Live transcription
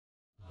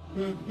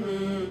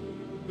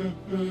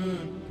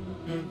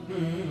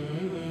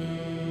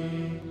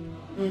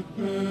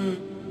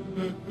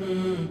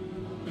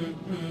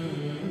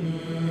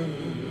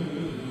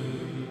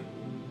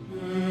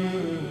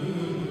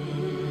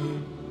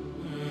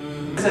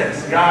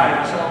Guy,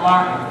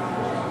 mashallah,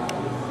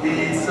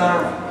 he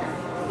served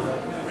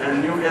in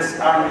U.S.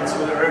 Army in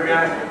Saudi Arabia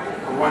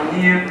for 1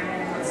 year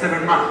and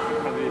 7 months.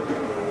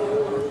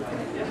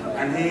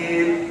 And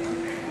he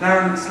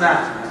learned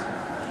Islam.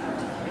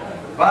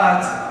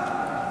 But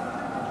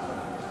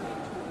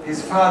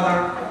his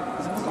father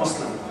was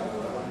Muslim.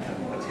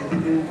 But he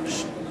didn't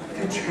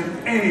teach him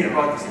any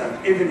about Islam.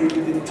 Even he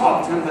didn't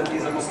taught him that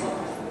he's a Muslim.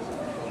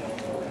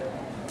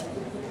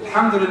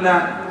 Alhamdulillah,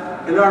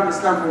 he learned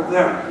Islam from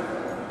there.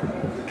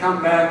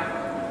 Come back,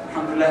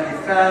 alhamdulillah, he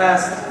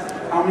fast.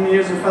 How many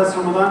years you fast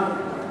Ramadan?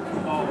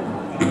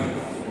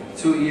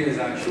 2 years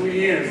actually. 2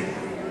 years.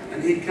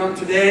 And he came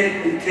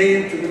today, he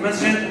came to the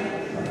masjid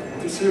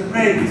to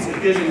celebrate this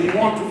occasion. He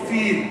wants to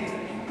feed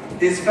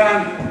his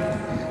family,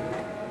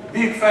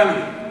 big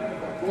family.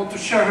 He wants to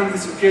share him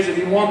this occasion.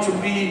 He wants to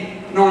be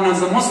known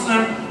as a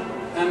Muslim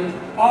and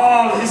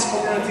all his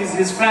community is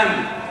his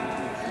family.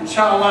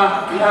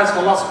 Inshallah, we ask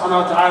Allah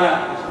subhanahu wa ta'ala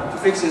to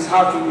fix his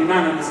heart with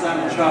Iman and Islam,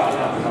 inshallah.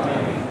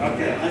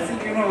 Okay, I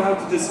think you know how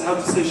to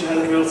say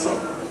Shahada also.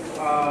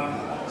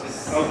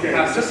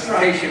 Just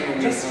try.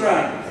 Just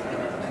try.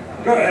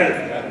 Go ahead.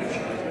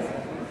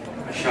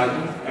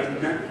 Ashhadu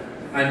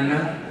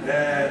anna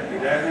la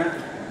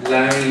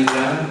la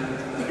ilaha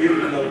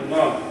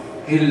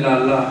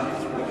illallah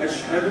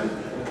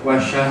wa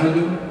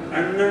ashhadu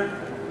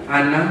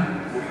anna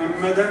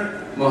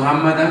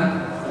Muhammadan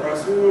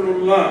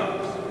Rasulullah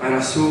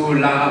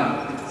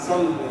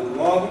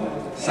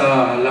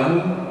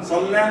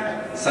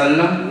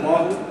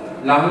sallallahu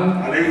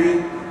alayhi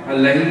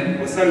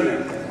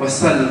wa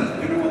sallam.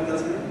 You know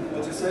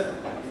what you said?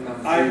 No.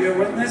 I bear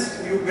witness,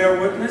 you bear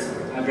witness.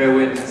 I bear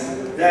witness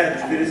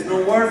that there is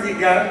no worthy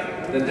God.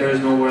 That there is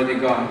no worthy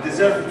God.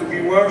 Deserve to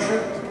be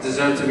worshipped.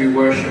 Deserve to be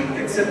worshipped.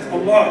 Except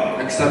Allah.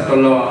 Except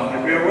Allah.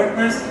 I bear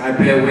witness. I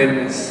bear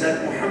witness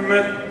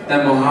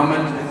that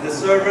Muhammad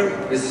is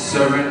the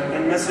servant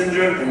and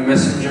messenger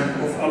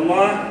of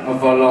Allah.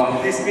 Of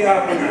Allah. Peace be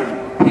upon him.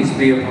 Peace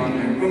be upon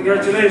him.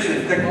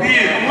 Congratulations.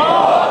 Takbir.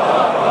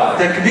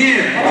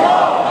 Takbir.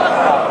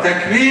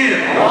 تكبير.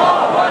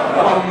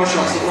 اللهم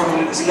اشرح صدره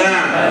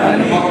للإسلام.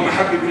 اللهم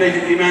حبب إليه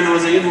الإيمان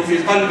وزينه في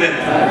قلبه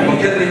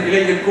وكره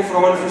إليه الكفر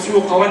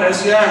والفسوق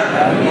والعصيان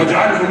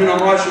واجعله من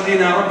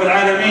الراشدين يا رب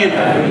العالمين.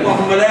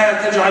 اللهم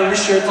لا تجعل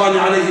للشيطان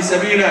عليه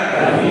سبيلا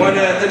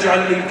ولا تجعل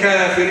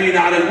للكافرين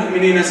على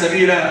المؤمنين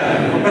سبيلا.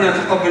 ربنا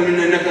تقبل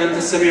منا إنك أنت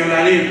السميع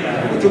العليم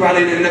وتب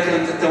علينا إنك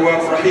أنت التواب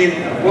الرحيم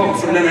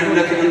واغفر لنا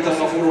إنك أنت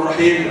الغفور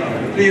الرحيم.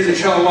 Please,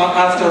 inshallah,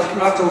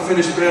 after we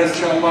finish prayers,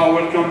 inshallah,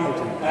 welcome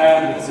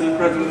and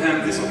celebrate with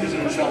him this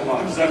occasion,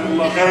 inshallah.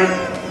 Jazakumullah khairan.